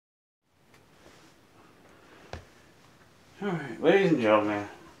Alright, ladies and gentlemen,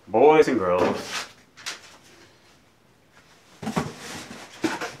 boys and girls,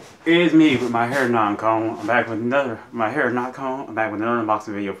 it is me with my hair non-comb. I'm back with another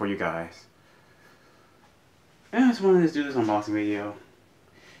unboxing video for you guys. And I just wanted to do this unboxing video.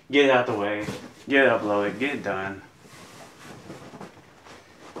 Get it out the way, get it uploaded, get it done.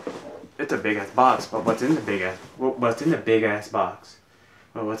 It's a big ass box, but what's in the big ass box? Well,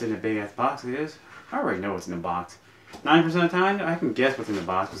 what's in the big ass box is, I already know what's in the box. 90% of the time, I can guess what's in the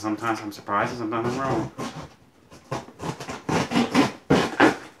box, but sometimes I'm surprised and sometimes I'm wrong.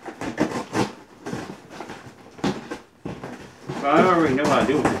 So I already know what I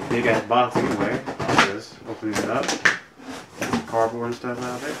do with this big ass box anyway. I'll just open it up, cardboard and stuff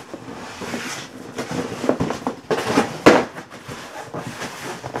out of it.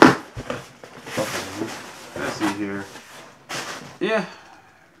 Let's see here. Yeah,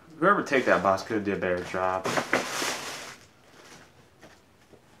 whoever take that box could have did a better job.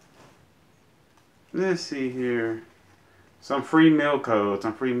 Let's see here. Some free meal codes,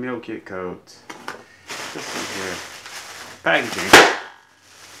 some free meal kit codes. Let's see here. Packaging.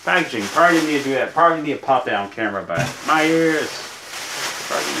 Packaging. Probably need to do that. Probably need to pop that on camera, but my ears.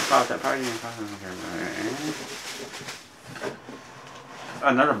 Probably need to pop that. Probably need to pop that on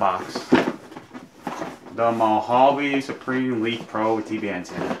camera. Another box. The Mohu Supreme Leaf Pro TV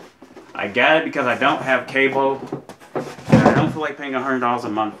antenna. I got it because I don't have cable. And I don't feel like paying $100 a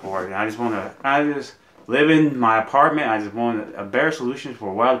month for it. I just live in my apartment. I just want a better solution for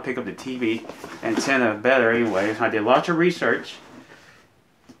a while to pick up the TV antenna better anyway. So I did lots of research.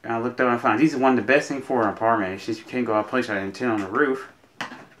 And I looked up and I found these are one of the best things for an apartment. It's just you can't go out and place an antenna on the roof.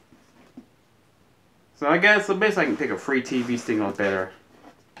 So I guess the best I can pick a free TV signal better.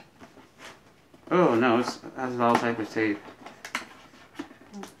 Oh no, it has all type of tape.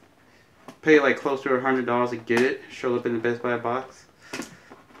 Pay like close to $100 to get it. Showed up in the Best Buy box.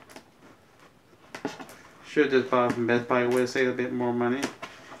 Should just buy from Best Buy. Would have saved a bit more money.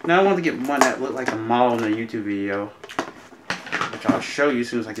 Now I want to get one that looked like a model in a YouTube video, which I'll show you as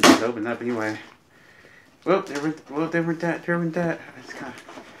soon as I get this opened up. Anyway, well, different that. I just kind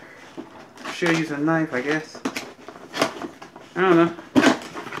of should use a knife, I guess. I don't know.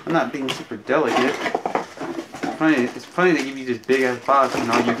 I'm not being super delicate. It's funny they give you this big ass box and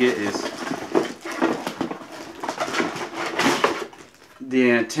all you get is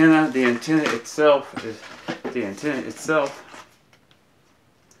the antenna. The antenna itself.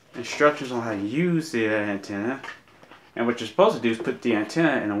 Instructions on how to use the antenna. And what you're supposed to do is put the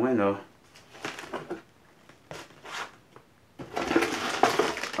antenna in a window.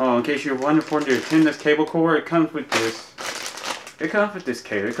 Oh, in case you're wondering, for the antenna's cable cord, it comes with this. It comes with this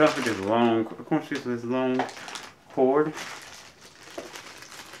cable. It comes with this long cord.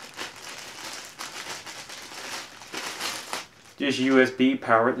 This USB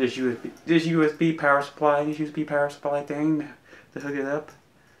power supply thing to hook it up.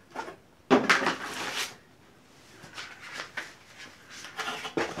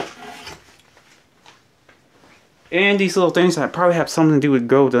 And these little things that probably have something to do with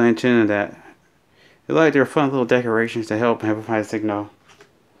the antenna that they like they're fun little decorations to help amplify the signal.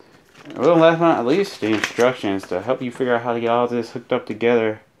 Well, last but not least, the instructions to help you figure out how to get all this hooked up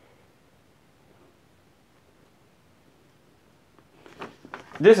together.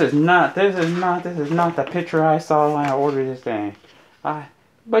 This is not the picture I saw when I ordered this thing. But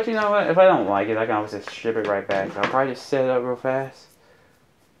you know what? If I don't like it, I can always just ship it right back. I'll probably just set it up real fast.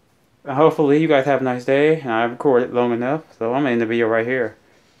 And hopefully you guys have a nice day. And I recorded long enough, so I'm gonna end the video right here.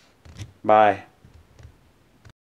 Bye.